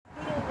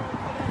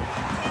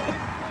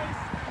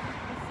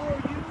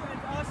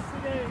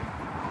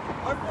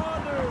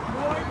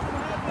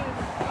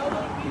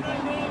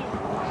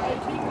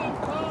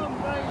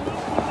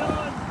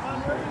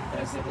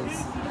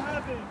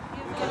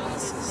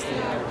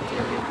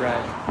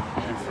bread,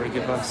 and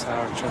forgive us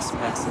our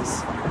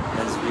trespasses,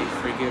 as we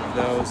forgive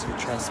those who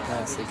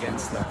trespass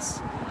against us.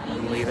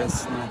 And lead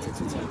us not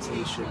into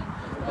temptation,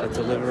 but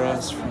deliver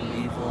us from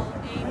evil.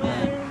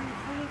 Amen.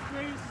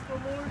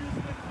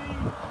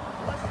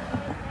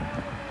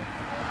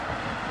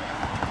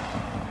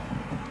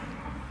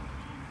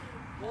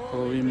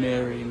 Holy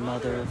Mary,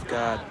 Mother of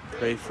God,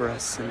 pray for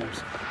us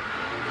sinners.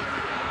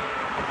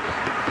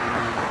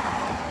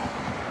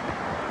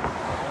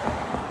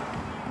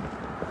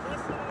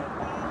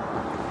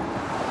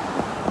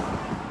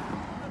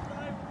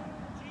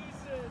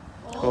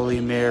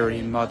 Holy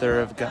Mary, Mother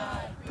of God,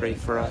 pray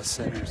for us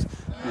sinners,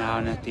 now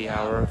and at the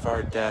hour of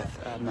our death.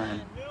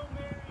 Amen.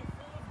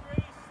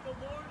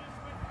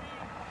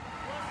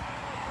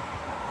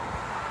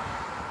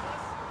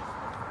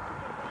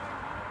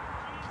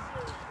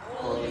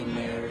 Holy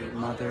Mary,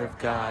 Mother of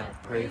God,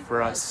 pray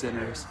for us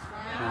sinners,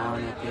 now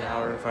and at the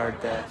hour of our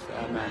death.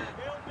 Amen.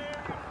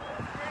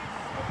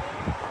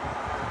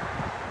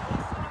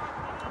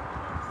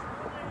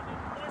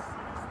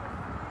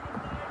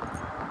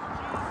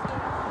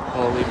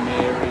 Holy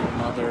Mary,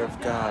 Mother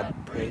of God,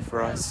 pray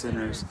for us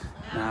sinners,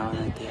 now and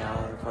at the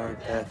hour of our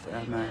death.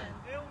 Amen.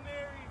 Hail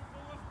Mary,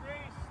 full of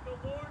grace, the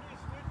Lord is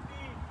with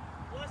thee.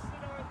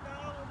 Blessed art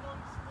thou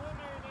amongst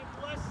women, and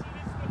blessed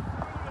is the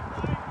fruit of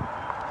thy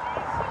womb,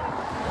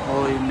 Jesus.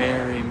 Holy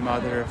Mary,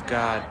 Mother of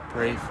God,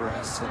 pray for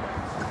us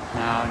sinners,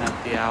 now and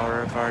at the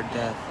hour of our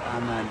death.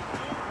 Amen.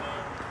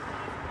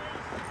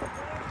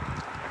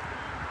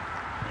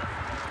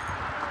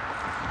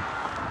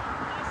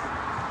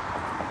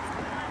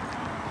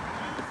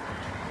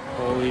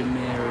 Holy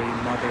Mary,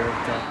 Mother of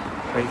God,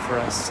 pray for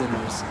us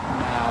sinners,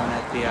 now and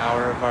at the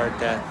hour of our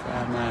death.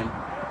 Amen.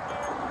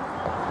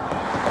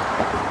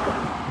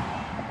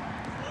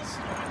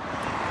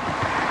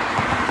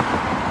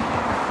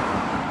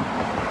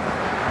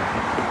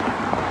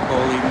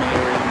 Holy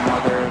Mary,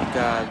 Mother of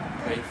God,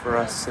 pray for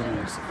us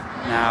sinners,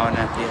 now and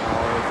at the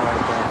hour of our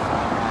death.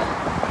 Amen.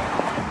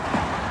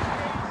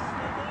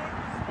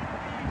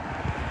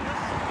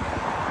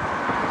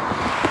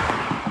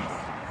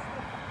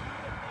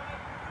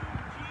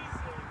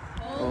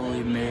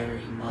 Holy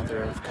Mary,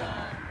 Mother of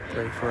God,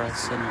 pray for us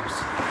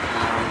sinners,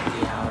 now and at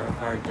the hour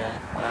of our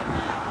death.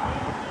 Amen.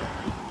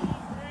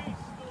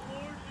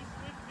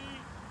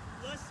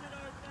 Blessed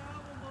art thou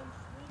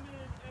amongst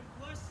women, and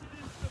blessed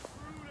is the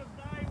fruit of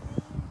thy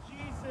womb,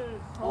 Jesus.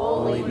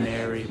 Holy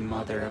Mary,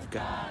 Mother of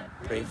God,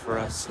 pray for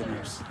us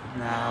sinners,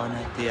 now and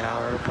at the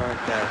hour of our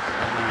death.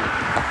 Amen.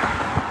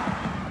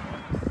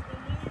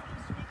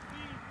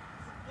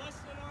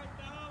 Blessed art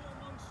thou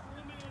amongst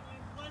women,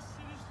 and blessed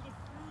is the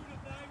fruit of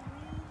thy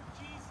womb,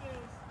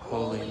 Jesus.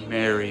 Holy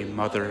Mary,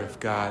 Mother of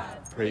God,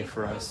 pray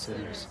for us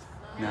sinners,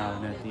 now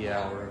and at the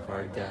hour of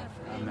our death.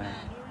 Amen.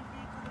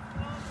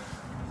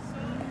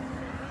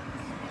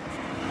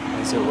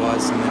 As it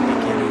was in the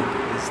beginning,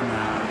 is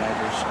now, and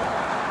ever shall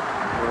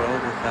be,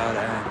 world without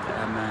end.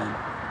 Amen.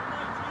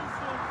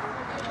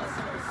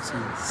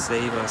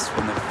 Save us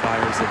from the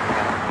fires of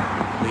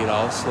hell. Lead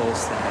all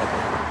souls to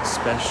heaven,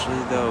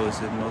 especially those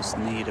in most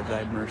need of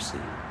thy mercy.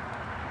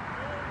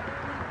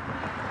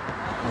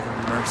 Mother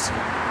mercy,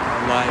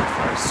 our life,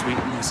 our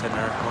sweetness, and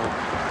our hope.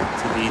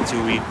 To thee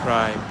too we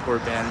cry, poor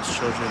banished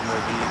children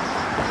of Eve.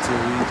 To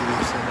thee do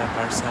we send up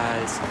our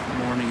sighs,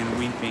 mourning and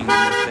weeping in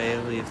the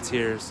valley of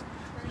tears.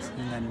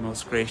 And then,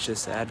 most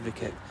gracious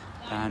Advocate,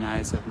 thine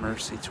eyes of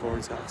mercy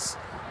towards us.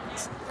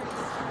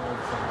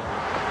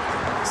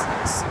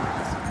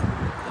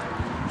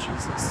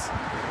 Jesus.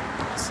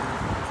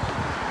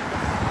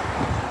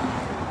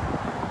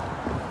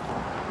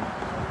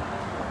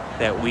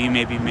 That we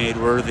may be made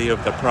worthy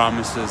of the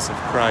promises of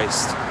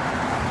Christ.